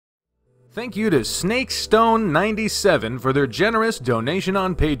Thank you to SnakeStone97 for their generous donation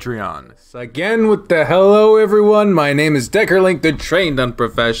on Patreon. Again with the hello everyone, my name is Deckerlink the Trained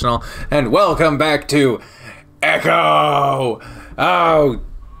Unprofessional, and welcome back to Echo! Oh,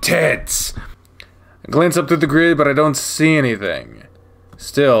 tits! I glance up through the grid, but I don't see anything.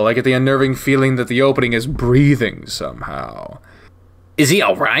 Still, I get the unnerving feeling that the opening is breathing somehow. Is he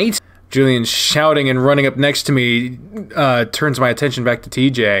alright? Julian shouting and running up next to me turns my attention back to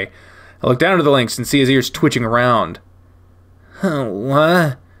TJ. I look down to the links and see his ears twitching around.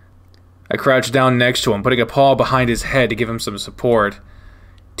 What? I crouch down next to him, putting a paw behind his head to give him some support.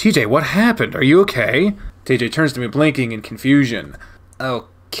 TJ, what happened? Are you okay? TJ turns to me, blinking in confusion.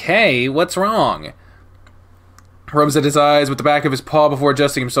 Okay, what's wrong? Rubs at his eyes with the back of his paw before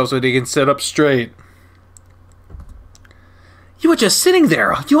adjusting himself so that he can sit up straight. You were just sitting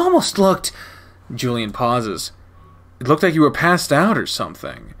there. You almost looked... Julian pauses. It looked like you were passed out or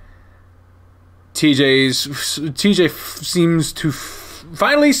something. TJ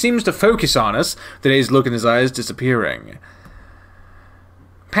finally seems to focus on us, the dazed look in his eyes disappearing.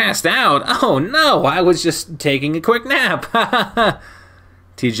 Passed out? Oh no, I was just taking a quick nap.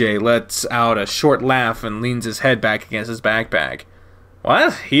 TJ lets out a short laugh and leans his head back against his backpack.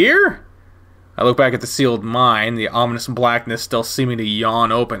 What? Here? I look back at the sealed mine, the ominous blackness still seeming to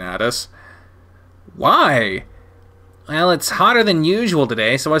yawn open at us. Why? Well, it's hotter than usual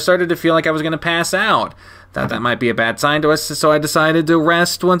today, so I started to feel like I was going to pass out. Thought that might be a bad sign to us, so I decided to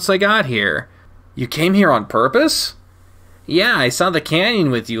rest once I got here. You came here on purpose? Yeah, I saw the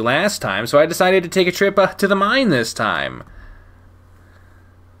canyon with you last time, so I decided to take a trip to the mine this time.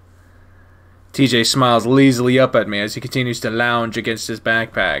 TJ smiles lazily up at me as he continues to lounge against his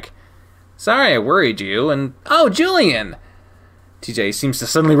backpack. Sorry I worried you, and... Oh, Julian! TJ seems to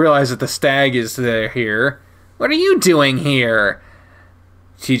suddenly realize that the stag is here. What are you doing here?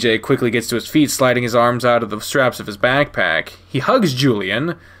 TJ quickly gets to his feet, sliding his arms out of the straps of his backpack. He hugs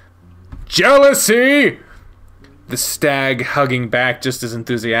Julian. Jealousy! The stag hugging back just as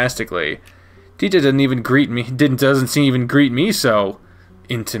enthusiastically. TJ doesn't even greet me so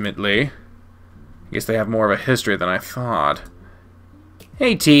intimately. I guess they have more of a history than I thought.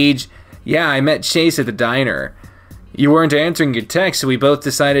 Hey, Tej. Yeah, I met Chase at the diner. You weren't answering your text, so we both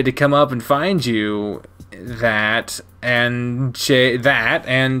decided to come up and find you. And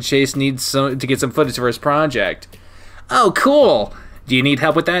Chase needs to get some footage for his project. Oh, cool! Do you need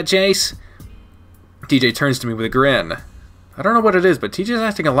help with that, Chase? TJ turns to me with a grin. I don't know what it is, but TJ's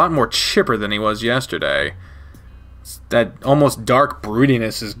acting a lot more chipper than he was yesterday. That almost dark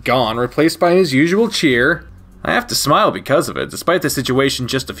broodiness is gone, replaced by his usual cheer. I have to smile because of it, despite the situation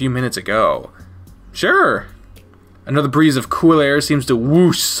just a few minutes ago. Sure. Another breeze of cool air seems to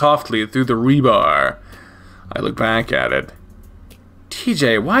whoosh softly through the rebar. I look back at it.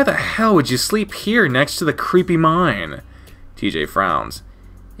 TJ, why the hell would you sleep here next to the creepy mine? TJ frowns.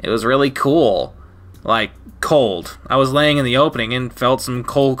 It was really cool. Like, cold. I was laying in the opening and felt some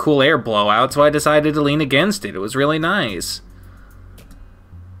cool air blow out, so I decided to lean against it. It was really nice.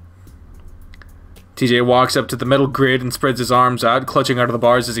 TJ walks up to the metal grid and spreads his arms out, clutching under the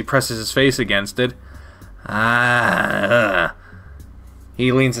bars as he presses his face against it.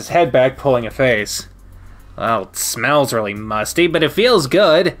 He leans his head back, pulling a face. Well, it smells really musty, but it feels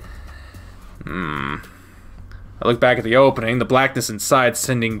good. I look back at the opening, the blackness inside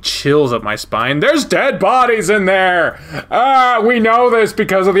sending chills up my spine. There's dead bodies in there! We know this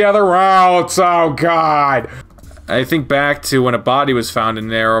because of the other routes, oh god! I think back to when a body was found in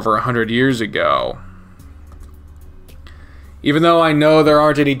there over 100 years ago. Even though I know there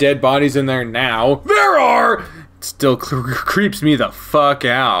aren't any dead bodies in there now, there are! It still creeps me the fuck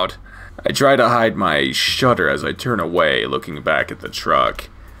out. I try to hide my shudder as I turn away, looking back at the truck.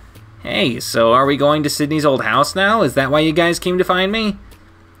 Hey, so are we going to Sydney's old house now? Is that why you guys came to find me?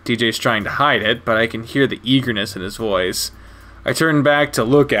 TJ's trying to hide it, but I can hear the eagerness in his voice. I turn back to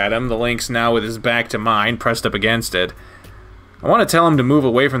look at him, the lynx now with his back to mine, pressed up against it. I want to tell him to move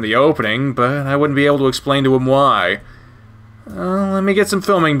away from the opening, but I wouldn't be able to explain to him why. Let me get some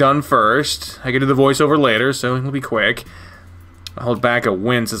filming done first. I can do the voiceover later, so it'll be quick. I hold back a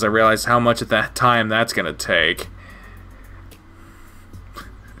wince as I realize how much of that time that's gonna take.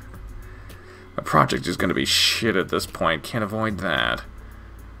 My project is gonna be shit at this point, can't avoid that.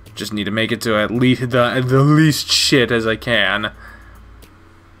 Just need to make it to at least the least shit as I can.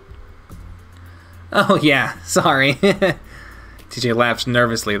 Oh yeah, sorry. TJ laughs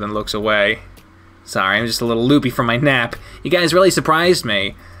nervously, then looks away. Sorry, I'm just a little loopy from my nap. You guys really surprised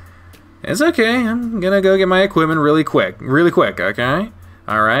me. It's okay, I'm gonna go get my equipment really quick, okay?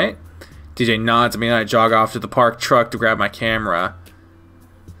 Alright? TJ nods at me and I jog off to the parked truck to grab my camera.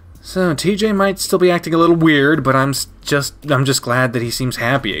 So TJ might still be acting a little weird, but I'm just glad that he seems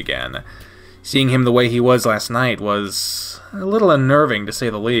happy again. Seeing him the way he was last night was a little unnerving, to say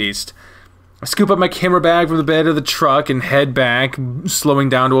the least. I scoop up my camera bag from the bed of the truck and head back, slowing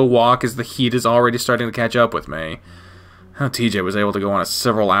down to a walk as the heat is already starting to catch up with me. How TJ was able to go on a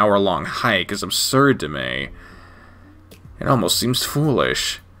several-hour-long hike is absurd to me. It almost seems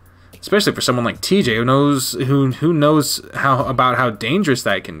foolish. Especially for someone like TJ who knows about how dangerous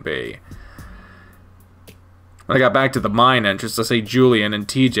that can be. When I got back to the mine entrance, I see Julian and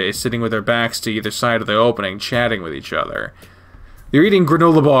TJ sitting with their backs to either side of the opening, chatting with each other. They're eating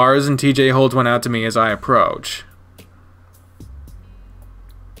granola bars, and TJ holds one out to me as I approach.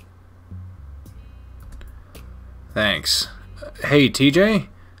 Thanks. Hey, TJ?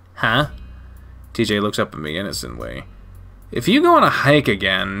 Huh? TJ looks up at me innocently. If you go on a hike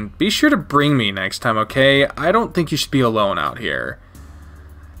again, be sure to bring me next time, okay? I don't think you should be alone out here.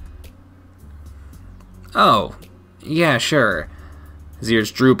 Oh, yeah, sure. His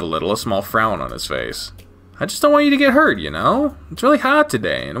ears droop a little, a small frown on his face. I just don't want you to get hurt, you know? It's really hot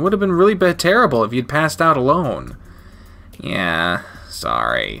today, and it would have been really terrible if you'd passed out alone. Yeah,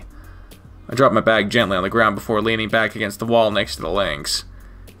 sorry. I drop my bag gently on the ground before leaning back against the wall next to the lynx.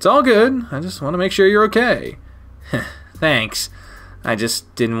 It's all good. I just want to make sure you're okay. Thanks. I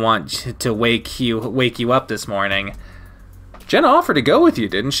just didn't want to wake you up this morning. Jenna offered to go with you,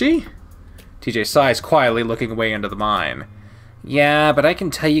 didn't she? TJ sighs quietly, looking away into the mine. Yeah, but I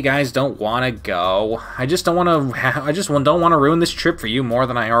can tell you guys don't want to go. I just don't want to ruin this trip for you more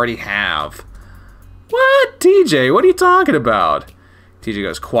than I already have. What? TJ, what are you talking about? TJ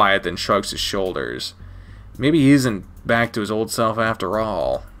goes quiet, then shrugs his shoulders. Maybe he isn't back to his old self after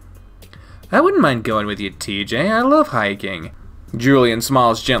all. I wouldn't mind going with you, TJ. I love hiking. Julian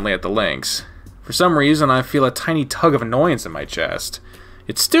smiles gently at the lynx. For some reason, I feel a tiny tug of annoyance in my chest.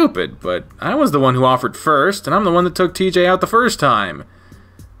 It's stupid, but I was the one who offered first, and I'm the one that took TJ out the first time.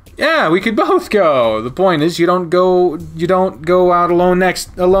 Yeah, we could both go. The point is, you don't go out alone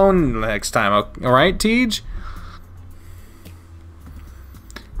next time. All right, Tej?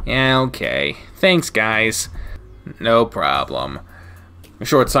 Yeah, okay. Thanks, guys. No problem. A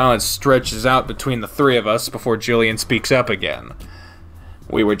short silence stretches out between the three of us before Julian speaks up again.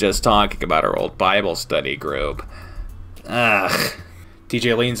 We were just talking about our old Bible study group. Ugh.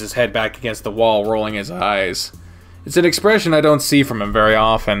 TJ leans his head back against the wall, rolling his eyes. It's an expression I don't see from him very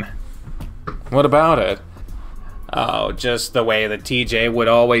often. What about it? Oh, just the way that TJ would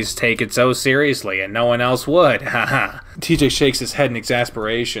always take it so seriously and no one else would, haha. TJ shakes his head in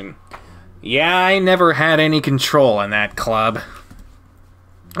exasperation. Yeah, I never had any control in that club.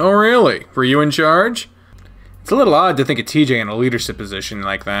 Oh, really? Were you in charge? It's a little odd to think of TJ in a leadership position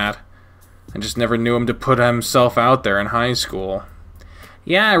like that. I just never knew him to put himself out there in high school.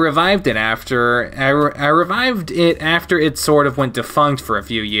 Yeah, I revived it after it sort of went defunct for a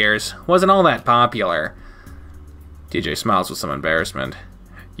few years. Wasn't all that popular. TJ smiles with some embarrassment.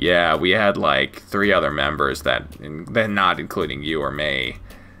 Yeah, we had like 3 other members that not including you or me.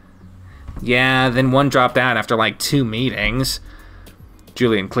 Yeah, then one dropped out after like 2 meetings.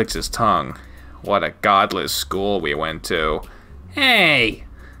 Julian clicks his tongue. What a godless school we went to. Hey!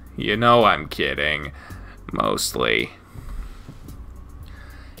 You know I'm kidding. Mostly.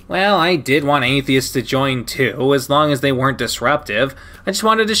 Well, I did want atheists to join too, as long as they weren't disruptive. I just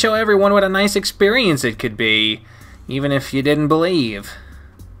wanted to show everyone what a nice experience it could be, even if you didn't believe.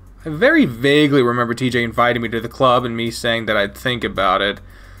 I very vaguely remember TJ inviting me to the club and me saying that I'd think about it.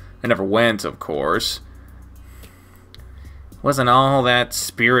 I never went, of course. Wasn't all that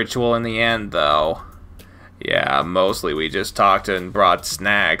spiritual in the end, though. Yeah, mostly we just talked and brought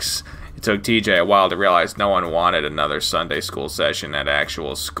snacks. It took TJ a while to realize no one wanted another Sunday school session at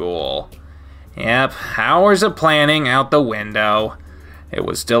actual school. Yep, hours of planning out the window. It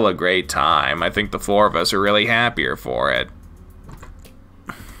was still a great time. I think the 4 of us are really happier for it.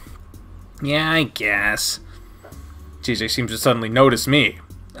 Yeah, I guess. TJ seems to suddenly notice me.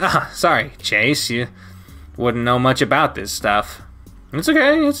 Sorry, Chase, you wouldn't know much about this stuff. It's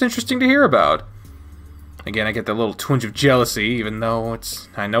okay, it's interesting to hear about. Again, I get that little twinge of jealousy, even though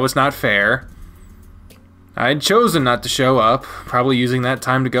I know it's not fair. I'd chosen not to show up, probably using that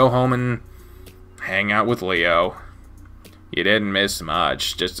time to go home and hang out with Leo. You didn't miss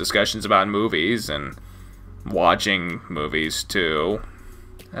much, just discussions about movies and watching movies too.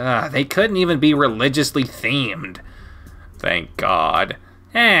 They couldn't even be religiously themed. Thank God.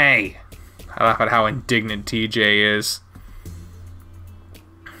 Hey! I laugh at how indignant TJ is.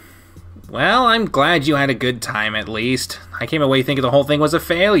 Well, I'm glad you had a good time at least. I came away thinking the whole thing was a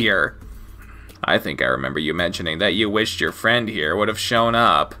failure. I think I remember you mentioning that you wished your friend here would have shown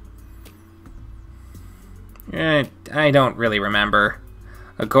up. I don't really remember.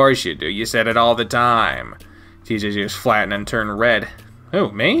 Of course you do. You said it all the time. TJ's ears flatten and turn red.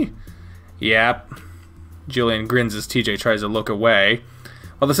 Who, me? Yep. Julian grins as TJ tries to look away.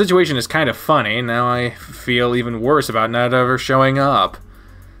 While the situation is kind of funny, now I feel even worse about not ever showing up.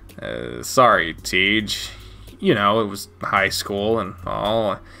 Sorry, Tej. You know, it was high school and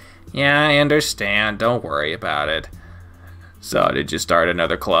all. Yeah, I understand. Don't worry about it. So, did you start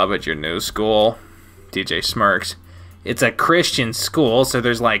another club at your new school? TJ smirks. It's a Christian school, so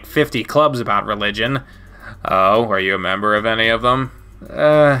there's like 50 clubs about religion. Oh, are you a member of any of them?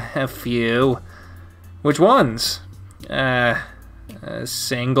 A few. Which ones?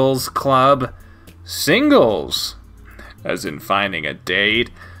 Singles club. Singles? As in finding a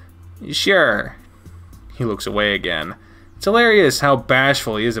date? Sure. He looks away again. It's hilarious how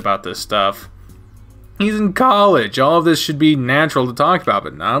bashful he is about this stuff. He's in college. All of this should be natural to talk about,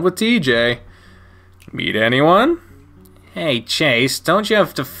 but not with TJ. Meet anyone? Hey, Chase, don't you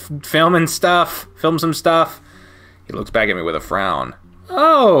have to film and stuff? Film some stuff? He looks back at me with a frown.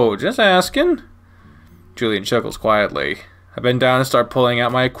 Oh, just asking. Julian chuckles quietly. I bend down and start pulling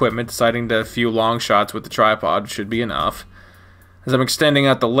out my equipment, deciding that a few long shots with the tripod should be enough. As I'm extending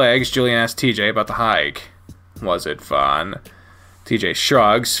out the legs, Julian asks TJ about the hike. Was it fun? TJ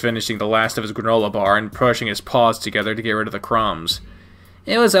shrugs, finishing the last of his granola bar and pushing his paws together to get rid of the crumbs.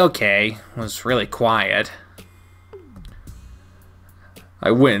 It was okay. It was really quiet.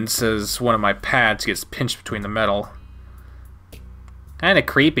 I wince as one of my pads gets pinched between the metal. Kinda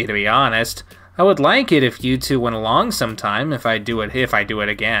creepy, to be honest. I would like it if you two went along sometime, if I do it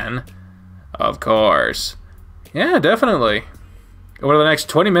again. Of course. Yeah, definitely. Over the next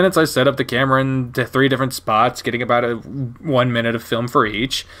 20 minutes, I set up the camera in 3 different spots, getting about 1 minute of film for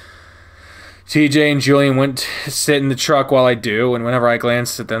each. TJ and Julian went to sit in the truck while I do, and whenever I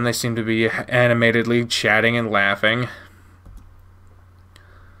glanced at them, they seemed to be animatedly chatting and laughing.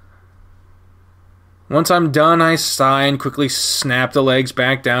 Once I'm done, I sigh and quickly snap the legs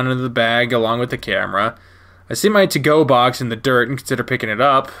back down into the bag along with the camera. I see my to-go box in the dirt and consider picking it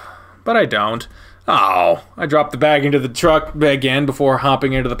up, but I don't. Oh, I drop the bag into the truck again before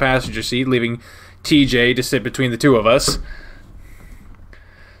hopping into the passenger seat, leaving TJ to sit between the two of us.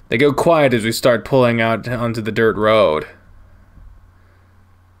 They go quiet as we start pulling out onto the dirt road.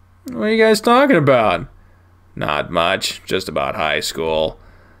 What are you guys talking about? Not much, just about high school.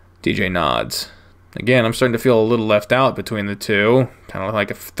 TJ nods. Again, I'm starting to feel a little left out between the two, kind of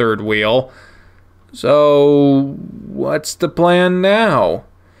like a third wheel. So, what's the plan now?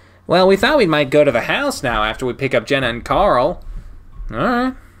 Well, we thought we might go to the house now after we pick up Jenna and Carl.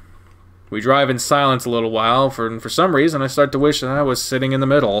 Alright. We drive in silence a little while. For some reason, I start to wish that I was sitting in the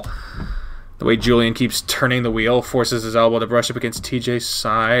middle. The way Julian keeps turning the wheel forces his elbow to brush up against TJ's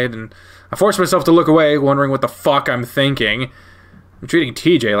side, and I force myself to look away, wondering what the fuck I'm thinking. I'm treating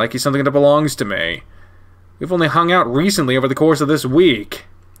TJ like he's something that belongs to me. We've only hung out recently over the course of this week.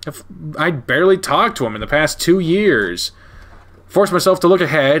 I barely talked to him in the past 2 years. Force myself to look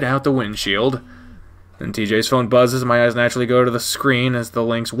ahead, out the windshield. Then TJ's phone buzzes and my eyes naturally go to the screen as the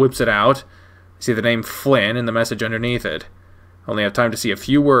Lynx whips it out. I see the name Flynn and the message underneath it. I only have time to see a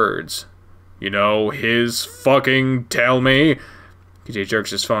few words. You know, his fucking tell me. TJ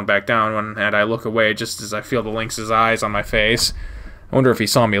jerks his phone back down and I look away just as I feel the Lynx's eyes on my face. I wonder if he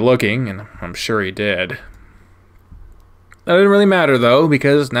saw me looking, and I'm sure he did. That didn't really matter, though,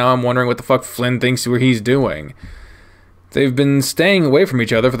 because now I'm wondering what the fuck Flynn thinks he's doing. They've been staying away from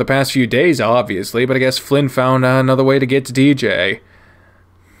each other for the past few days, obviously, but I guess Flynn found another way to get to DJ.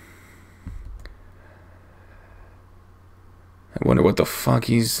 I wonder what the fuck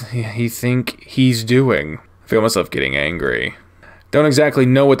he think he's doing. I feel myself getting angry. Don't exactly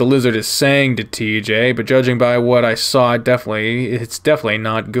know what the lizard is saying to TJ, but judging by what I saw, it's definitely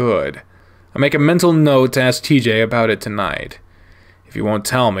not good. I make a mental note to ask TJ about it tonight. If he won't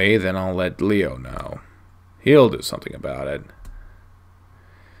tell me, then I'll let Leo know. He'll do something about it.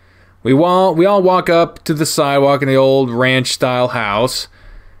 We all walk up to the sidewalk in the old ranch-style house.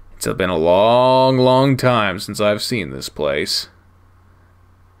 It's been a long, long time since I've seen this place.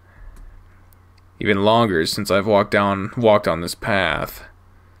 Even longer since I've walked on this path.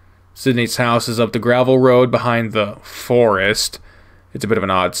 Sydney's house is up the gravel road behind the forest. It's a bit of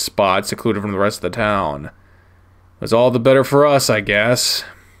an odd spot, secluded from the rest of the town. It was all the better for us, I guess.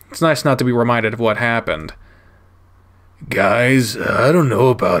 It's nice not to be reminded of what happened. Guys, I don't know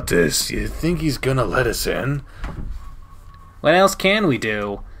about this. You think he's gonna let us in? What else can we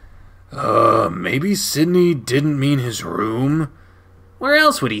do? Maybe Sydney didn't mean his room? Where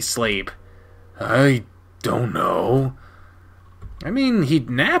else would he sleep? I don't know. I mean, he'd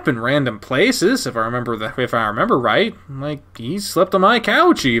nap in random places, if I remember right. Like, he slept on my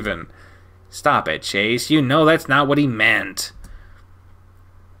couch, even. Stop it, Chase. You know that's not what he meant.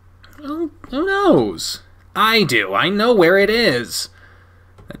 Well, who knows? I do. I know where it is.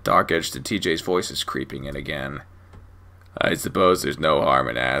 That dark edge to TJ's voice is creeping in again. I suppose there's no harm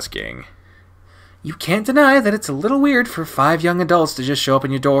in asking. You can't deny that it's a little weird for 5 young adults to just show up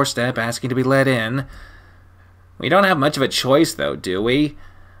on your doorstep asking to be let in. We don't have much of a choice, though, do we?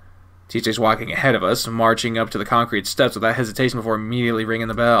 TJ's walking ahead of us, marching up to the concrete steps without hesitation before immediately ringing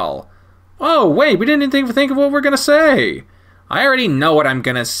the bell. Oh, wait, we didn't even think of what we're going to say. I already know what I'm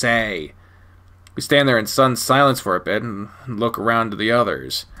going to say. We stand there in stunned silence for a bit and look around to the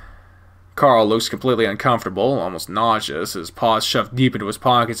others. Carl looks completely uncomfortable, almost nauseous, his paws shoved deep into his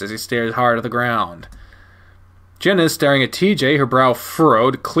pockets as he stares hard at the ground. Jenna is staring at TJ, her brow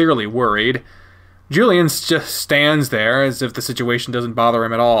furrowed, clearly worried. Julian just stands there as if the situation doesn't bother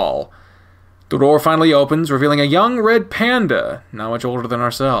him at all. The door finally opens, revealing a young red panda, not much older than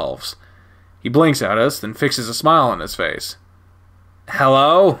ourselves. He blinks at us, then fixes a smile on his face.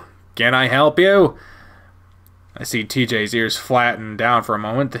 Hello? Can I help you? I see TJ's ears flatten down for a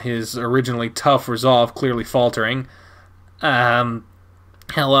moment, his originally tough resolve clearly faltering. Hello?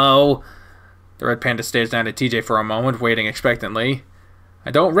 The red panda stares down at TJ for a moment, waiting expectantly.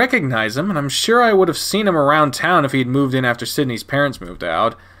 I don't recognize him, and I'm sure I would have seen him around town if he'd moved in after Sydney's parents moved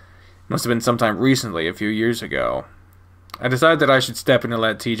out. It must have been sometime recently, a few years ago. I decide that I should step in and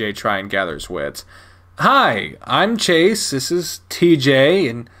let TJ try and gather his wits. Hi, I'm Chase, this is TJ,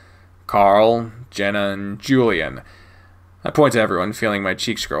 and Carl, Jenna, and Julian. I point to everyone, feeling my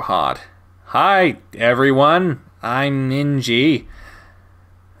cheeks grow hot. Hi, everyone, I'm Ingy.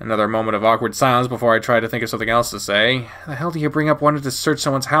 Another moment of awkward silence before I try to think of something else to say. The hell do you bring up wanting to search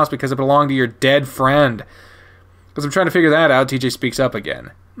someone's house because it belonged to your dead friend? As I'm trying to figure that out, TJ speaks up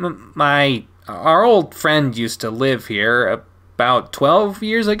again. Our old friend used to live here about 12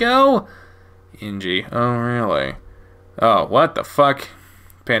 years ago? Ingy, oh really? Oh, what the fuck?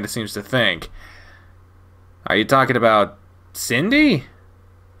 Panda seems to think. Are you talking about Cindy?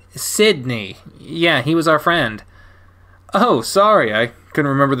 Sydney. Yeah, he was our friend. Oh, sorry, I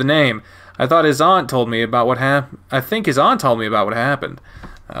couldn't remember the name. I thought his aunt told me about what happened. I think his aunt told me about what happened.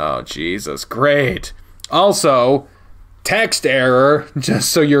 Oh, Jesus, great. Also, text error,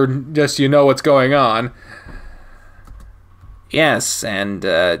 just so you know what's going on. Yes,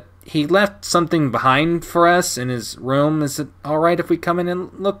 and he left something behind for us in his room. Is it alright if we come in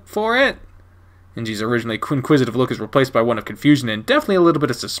and look for it? Ingy's originally inquisitive look is replaced by one of confusion and definitely a little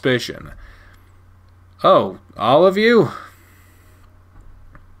bit of suspicion. Oh, all of you?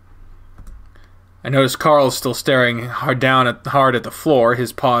 I notice Carl's still staring hard at the floor,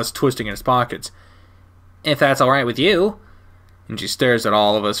 his paws twisting in his pockets. If that's alright with you. And she stares at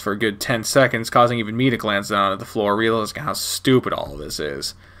all of us for a good 10 seconds, causing even me to glance down at the floor, realizing how stupid all of this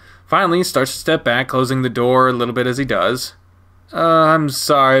is. Finally, he starts to step back, closing the door a little bit as he does. I'm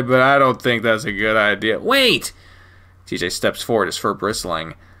sorry, but I don't think that's a good idea. Wait! TJ steps forward, his fur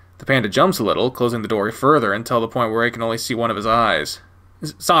bristling. The panda jumps a little, closing the door further until the point where I can only see one of his eyes.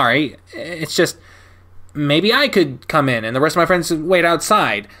 Sorry, it's just... Maybe I could come in and the rest of my friends wait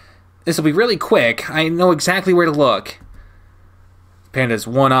outside. This will be really quick. I know exactly where to look. The panda's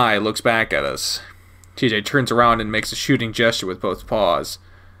one eye looks back at us. TJ turns around and makes a shooting gesture with both paws.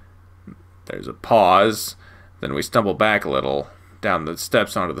 There's a pause. Then we stumble back a little, down the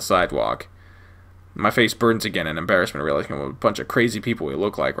steps onto the sidewalk. My face burns again in embarrassment, realizing what a bunch of crazy people we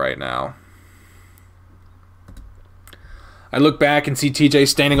look like right now. I look back and see TJ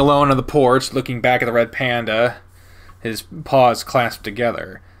standing alone on the porch, looking back at the red panda, his paws clasped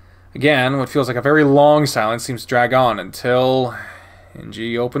together. Again, what feels like a very long silence seems to drag on until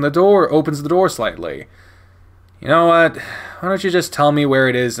Ingy opens the door slightly. You know what? Why don't you just tell me where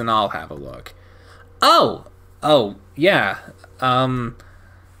it is and I'll have a look. Oh, yeah.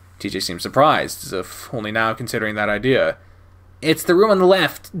 TJ seems surprised, as if only now considering that idea. It's the room on the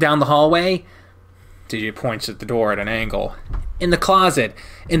left, down the hallway. TJ points at the door at an angle. In the closet,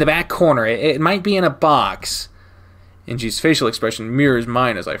 in the back corner. It might be in a box. Ingy's facial expression mirrors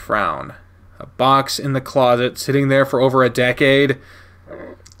mine as I frown. A box in the closet, sitting there for over a decade.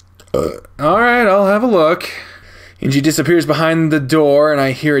 Alright, I'll have a look. Ingy disappears behind the door, and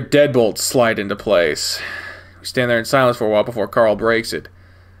I hear a deadbolt slide into place. We stand there in silence for a while before Carl breaks it.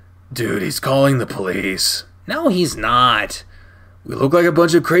 Dude, he's calling the police. No, he's not. We look like a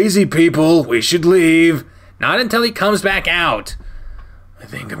bunch of crazy people. We should leave. Not until he comes back out. I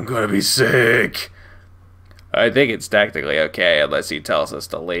think I'm gonna be sick. I think it's technically okay unless he tells us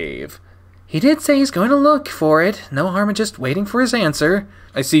to leave. He did say he's going to look for it. No harm in just waiting for his answer.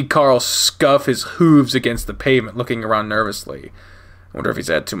 I see Carl scuff his hooves against the pavement, looking around nervously. I wonder if he's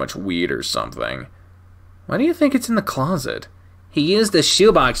had too much weed or something. Why do you think it's in the closet? He used the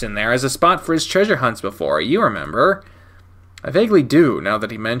shoebox in there as a spot for his treasure hunts before, you remember? I vaguely do, now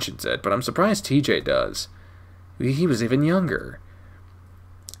that he mentions it, but I'm surprised TJ does. He was even younger.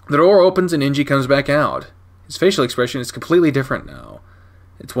 The door opens and Inji comes back out. His facial expression is completely different now.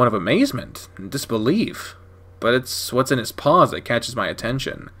 It's one of amazement and disbelief, but it's what's in his paws that catches my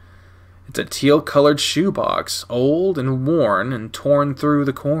attention. It's a teal-colored shoebox, old and worn and torn through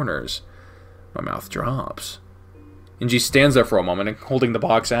the corners. My mouth drops. Inji stands there for a moment, holding the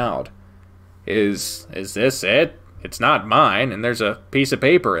box out. Is this it? It's not mine, and there's a piece of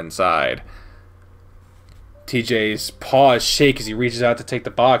paper inside. TJ's paws shake as he reaches out to take the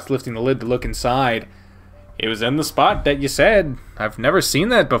box, lifting the lid to look inside. It was in the spot that you said. I've never seen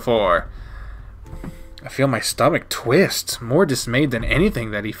that before. I feel my stomach twist, more dismayed than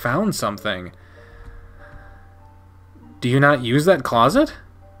anything that he found something. Do you not use that closet?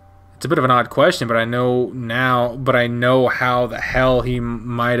 It's a bit of an odd question, but I know how the hell he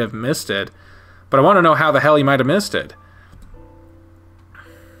might have missed it. But I want to know how the hell he might have missed it.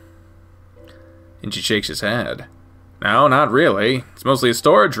 And she shakes his head. No, not really. It's mostly a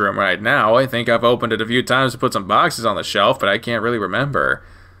storage room right now. I think I've opened it a few times to put some boxes on the shelf, but I can't really remember.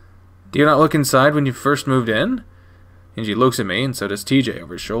 Do you not look inside when you first moved in? And she looks at me, and so does TJ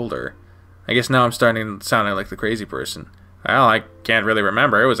over his shoulder. I guess now I'm starting sounding like the crazy person. Well, I can't really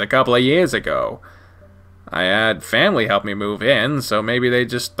remember. It was a couple of years ago. I had family help me move in, so maybe they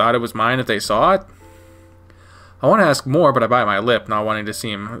just thought it was mine if they saw it. I want to ask more, but I bite my lip, not wanting to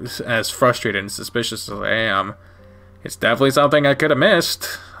seem as frustrated and suspicious as I am. It's definitely something I could have missed.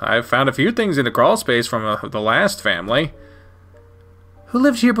 I've found a few things in the crawl space from the last family. Who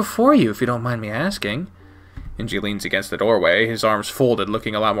lived here before you, if you don't mind me asking? Inji leans against the doorway, his arms folded,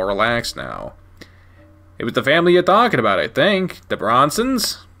 looking a lot more relaxed now. It was the family you're talking about, I think. The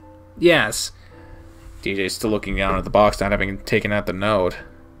Bronsons? Yes. DJ's still looking down at the box, not having taken out the note.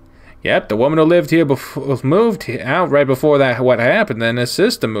 Yep, the woman who lived here moved out right before what happened, then his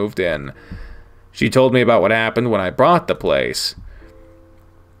sister moved in. She told me about what happened when I bought the place.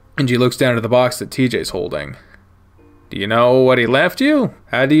 And she looks down at the box that TJ's holding. Do you know what he left you?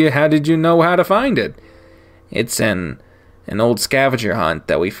 How did you know how to find it? It's an old scavenger hunt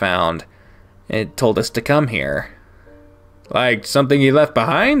that we found. It told us to come here. Like something he left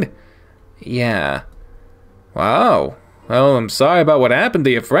behind? Yeah. Wow. Well, I'm sorry about what happened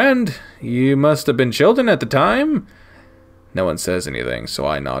to your friend. You must have been children at the time. No one says anything, so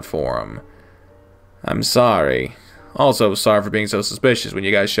I nod for him. I'm sorry. Also, sorry for being so suspicious when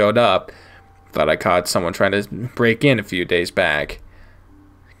you guys showed up. Thought I caught someone trying to break in a few days back.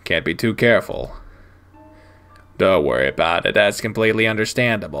 Can't be too careful. Don't worry about it. That's completely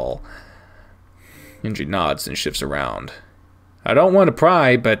understandable. Inji nods and shifts around. I don't want to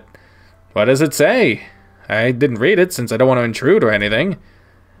pry, but what does it say? I didn't read it since I don't want to intrude or anything.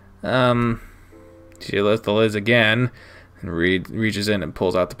 She lifts the lids again and reaches in and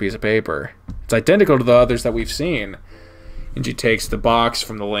pulls out the piece of paper. It's identical to the others that we've seen. And she takes the box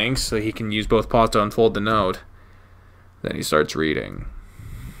from the links so he can use both paws to unfold the note. Then he starts reading.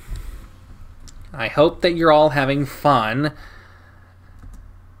 I hope that you're all having fun.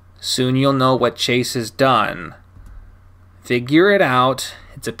 Soon you'll know what Chase has done. Figure it out.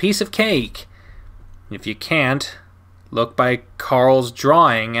 It's a piece of cake. If you can't, look by Carl's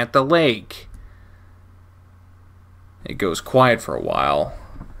drawing at the lake. It goes quiet for a while.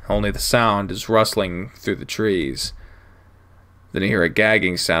 Only the sound is rustling through the trees. Then you hear a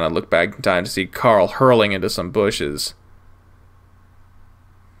gagging sound and look back in time to see Carl hurling into some bushes.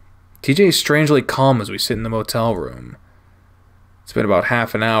 TJ is strangely calm as we sit in the motel room. It's been about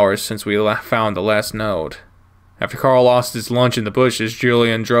half an hour since we found the last note. After Carl lost his lunch in the bushes,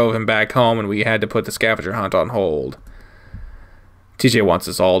 Julian drove him back home and we had to put the scavenger hunt on hold. TJ wants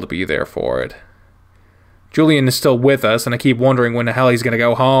us all to be there for it. Julian is still with us and I keep wondering when the hell he's going to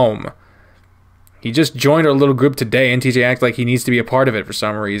go home. He just joined our little group today and TJ acts like he needs to be a part of it for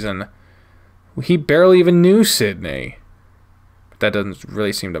some reason. He barely even knew Sydney. But that doesn't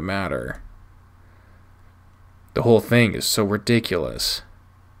really seem to matter. The whole thing is so ridiculous.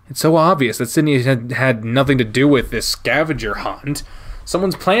 It's so obvious that Sydney had nothing to do with this scavenger hunt.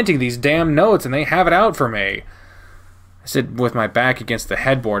 Someone's planting these damn notes and they have it out for me. I sit with my back against the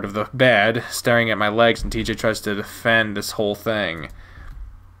headboard of the bed, staring at my legs, and TJ tries to defend this whole thing.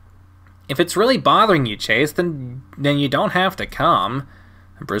 If it's really bothering you, Chase, then you don't have to come.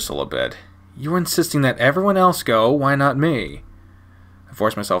 I bristle a bit. You were insisting that everyone else go, why not me? I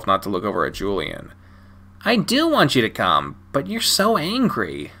force myself not to look over at Julian. I do want you to come, but you're so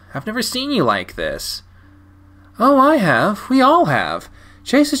angry. I've never seen you like this. Oh, I have. We all have.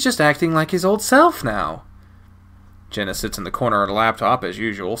 Chase is just acting like his old self now. Jenna sits in the corner of the laptop as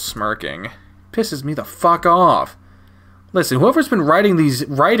usual, smirking. Pisses me the fuck off. Listen, whoever's been writing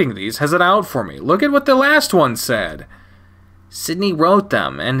these has it out for me. Look at what the last one said. Sydney wrote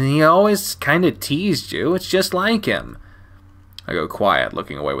them, and he always kind of teased you. It's just like him. I go quiet,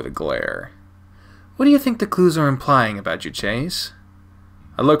 looking away with a glare. What do you think the clues are implying about you, Chase?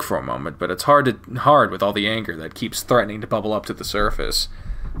 I look for a moment, but it's hard with all the anger that keeps threatening to bubble up to the surface.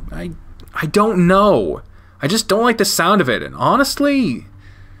 I don't know. I just don't like the sound of it, and honestly,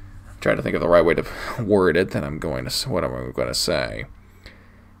 I'm trying to think of the right way to word it. What am I going to say?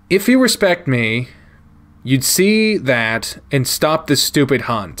 If you respect me, you'd see that and stop this stupid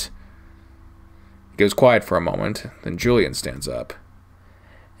hunt. He goes quiet for a moment, then Julian stands up.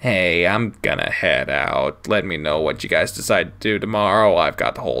 Hey, I'm gonna head out. Let me know what you guys decide to do tomorrow. I've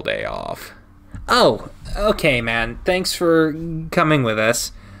got the whole day off. Oh, okay, man. Thanks for coming with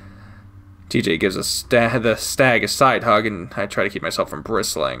us. TJ gives the stag a side hug, and I try to keep myself from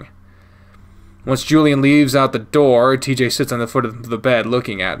bristling. Once Julian leaves out the door, TJ sits on the foot of the bed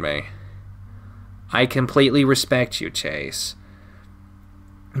looking at me. I completely respect you, Chase.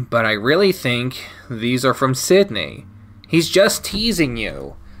 But I really think these are from Sydney. He's just teasing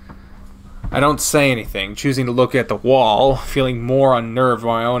you. I don't say anything, choosing to look at the wall, feeling more unnerved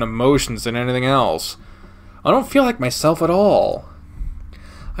by my own emotions than anything else. I don't feel like myself at all.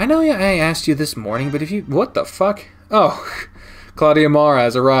 I know I asked you this morning, but if you... What the fuck? Oh, Claudia Mara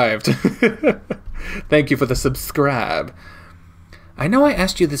has arrived. Thank you for the subscribe. I know I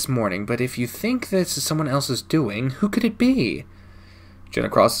asked you this morning, but if you think this is someone else's doing, who could it be? Jenna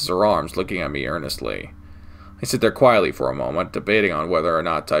crosses her arms, looking at me earnestly. I sit there quietly for a moment, debating on whether or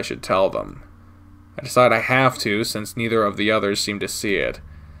not I should tell them. I decide I have to, since neither of the others seem to see it.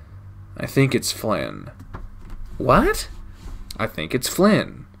 I think it's Flynn. What? I think it's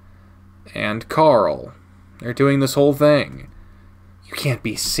Flynn. And Carl. They're doing this whole thing. You can't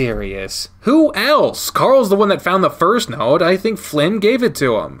be serious. Who else? Carl's the one that found the first note. I think Flynn gave it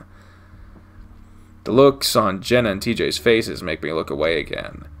to him. The looks on Jenna and TJ's faces make me look away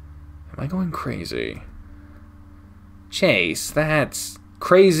again. Am I going crazy? Chase, that's...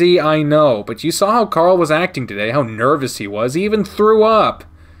 Crazy, I know, but you saw how Carl was acting today, how nervous he was. He even threw up.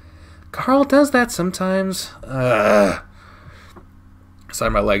 Carl does that sometimes. Ugh. I slide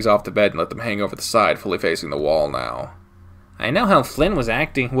my legs off the bed and let them hang over the side, fully facing the wall now. I know how Flynn was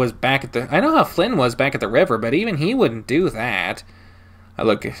back at the river, but even he wouldn't do that. I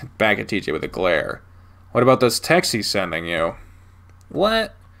look back at TJ with a glare. What about those texts he's sending you?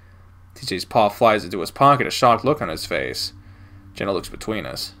 What? TJ's paw flies into his pocket, a shocked look on his face. Jenna looks between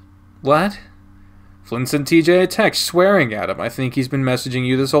us. What? Flynn sent TJ a text swearing at him. I think he's been messaging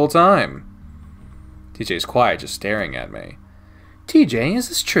you this whole time. TJ's quiet, just staring at me. TJ, is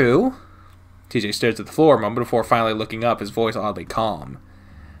this true? TJ stares at the floor a moment before finally looking up, his voice oddly calm.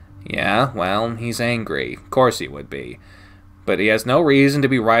 Yeah, well, he's angry. Of course he would be. But he has no reason to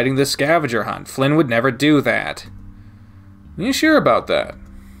be riding this scavenger hunt. Flynn would never do that. Are you sure about that?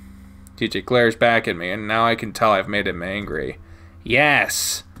 TJ glares back at me, and now I can tell I've made him angry.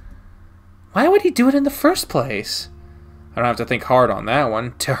 Yes. Why would he do it in the first place? I don't have to think hard on that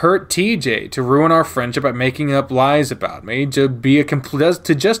one. To hurt TJ, to ruin our friendship by making up lies about me, to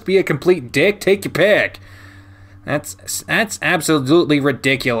just be a complete dick, take your pick. That's absolutely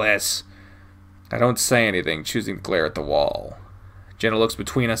ridiculous. I don't say anything, choosing to glare at the wall. Jenna looks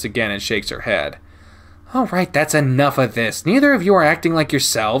between us again and shakes her head. Alright, that's enough of this. Neither of you are acting like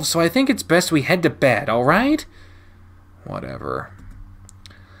yourselves, so I think it's best we head to bed, alright? Whatever.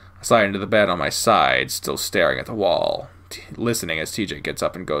 I slide into the bed on my side, still staring at the wall, listening as TJ gets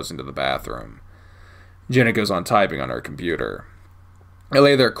up and goes into the bathroom. Jenna goes on typing on her computer. I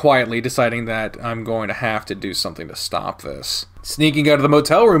lay there quietly, deciding that I'm going to have to do something to stop this. Sneaking out of the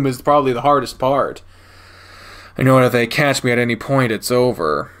motel room is probably the hardest part. I know if they catch me at any point, it's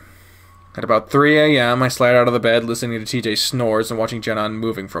over. At about 3 a.m., I slide out of the bed, listening to TJ snores and watching Jenna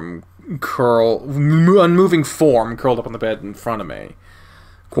unmoving form curled up on the bed in front of me.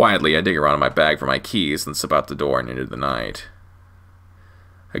 Quietly, I dig around in my bag for my keys and slip out the door and into the night.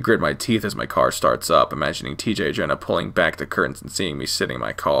 I grit my teeth as my car starts up, imagining TJ and Jenna pulling back the curtains and seeing me sitting in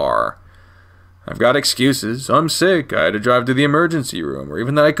my car. I've got excuses. I'm sick. I had to drive to the emergency room, or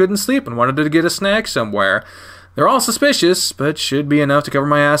even that I couldn't sleep and wanted to get a snack somewhere. They're all suspicious, but should be enough to cover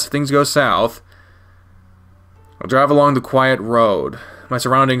my ass if things go south. I'll drive along the quiet road, my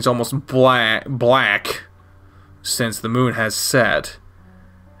surroundings almost black, since the moon has set.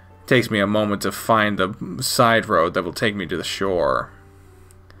 takes me a moment to find the side road that will take me to the shore.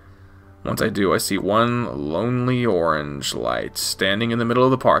 Once I do, I see one lonely orange light standing in the middle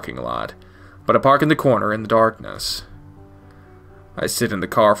of the parking lot, but I park in the corner in the darkness. I sit in the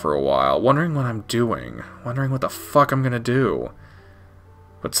car for a while, wondering what I'm doing, wondering what the fuck I'm gonna do.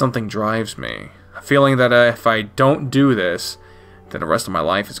 But something drives me, a feeling that if I don't do this, then the rest of my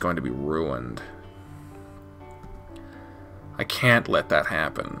life is going to be ruined. I can't let that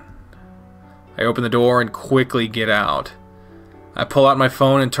happen. I open the door and quickly get out. I pull out my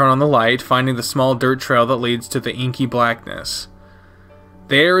phone and turn on the light, finding the small dirt trail that leads to the inky blackness.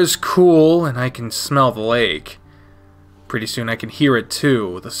 The air is cool, and I can smell the lake. Pretty soon I can hear it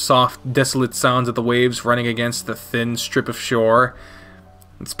too, the soft, desolate sounds of the waves running against the thin strip of shore.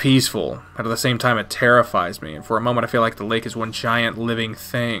 It's peaceful, but at the same time it terrifies me, and for a moment I feel like the lake is one giant living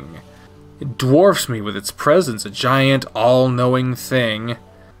thing. It dwarfs me with its presence, a giant, all-knowing thing.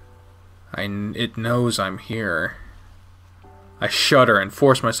 It knows I'm here. I shudder and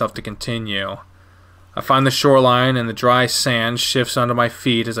force myself to continue. I find the shoreline and the dry sand shifts under my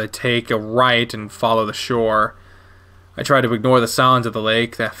feet as I take a right and follow the shore. I try to ignore the sounds of the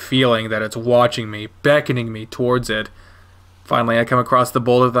lake, that feeling that it's watching me, beckoning me towards it. Finally, I come across the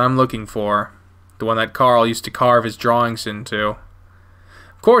boulder that I'm looking for, the one that Carl used to carve his drawings into.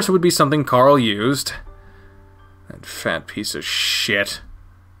 Of course it would be something Carl used. That fat piece of shit.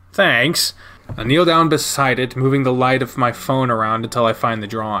 Thanks. I kneel down beside it, moving the light of my phone around until I find the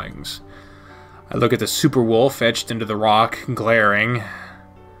drawings. I look at the super wolf etched into the rock, glaring.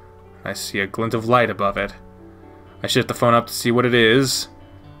 I see a glint of light above it. I shift the phone up to see what it is.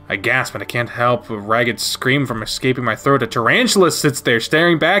 I gasp and I can't help a ragged scream from escaping my throat. A tarantula sits there,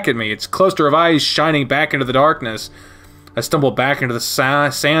 staring back at me, its cluster of eyes shining back into the darkness. I stumble back into the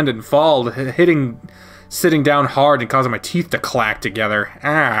sand and fall, sitting down hard and causing my teeth to clack together.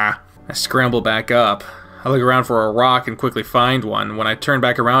 Ah! I scramble back up. I look around for a rock and quickly find one. When I turn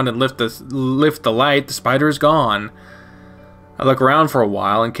back around and lift the light, the spider is gone. I look around for a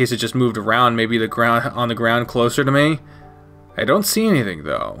while in case it just moved around, maybe on the ground closer to me. I don't see anything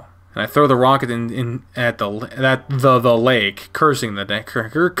though, and I throw the rock at the lake, cursing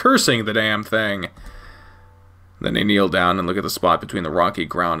the damn thing. Then I kneel down and look at the spot between the rocky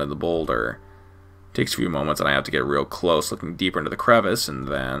ground and the boulder. It takes a few moments and I have to get real close, looking deeper into the crevice, and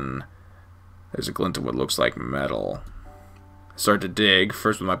then there's a glint of what looks like metal. I start to dig,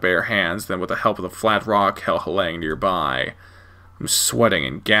 first with my bare hands, then with the help of the flat rock laying nearby. I'm sweating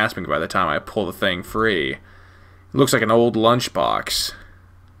and gasping by the time I pull the thing free. It looks like an old lunchbox.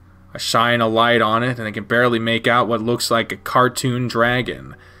 I shine a light on it, and I can barely make out what looks like a cartoon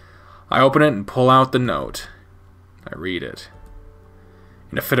dragon. I open it and pull out the note. I read it.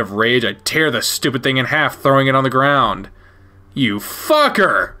 In a fit of rage, I tear the stupid thing in half, throwing it on the ground. You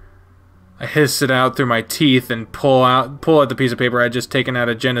fucker! I hiss it out through my teeth and pull out the piece of paper I had just taken out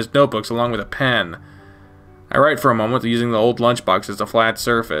of Jenna's notebooks along with a pen. I write for a moment using the old lunchbox as a flat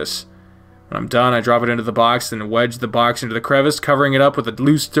surface. When I'm done, I drop it into the box and wedge the box into the crevice, covering it up with the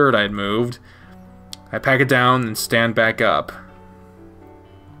loose dirt I had moved. I pack it down and stand back up.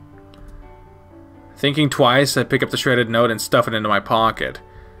 Thinking twice, I pick up the shredded note and stuff it into my pocket.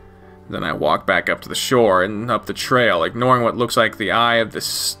 Then I walk back up to the shore and up the trail, ignoring what looks like the eyes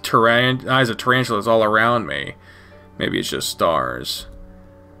of tarantulas all around me. Maybe it's just stars.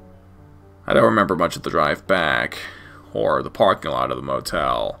 I don't remember much of the drive back, or the parking lot of the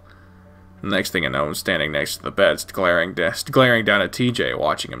motel. The next thing I know, I'm standing next to the bed, glaring down at TJ,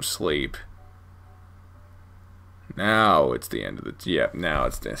 watching him sleep. Now it's the end of the... Yep, now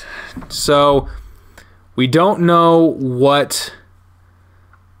it's the... So, we don't know what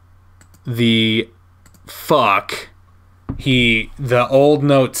the fuck the old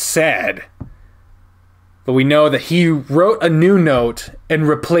note said, but we know that he wrote a new note and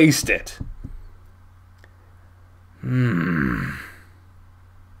replaced it.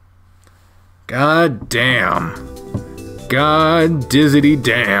 God damn. God dizzity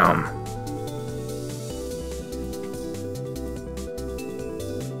damn.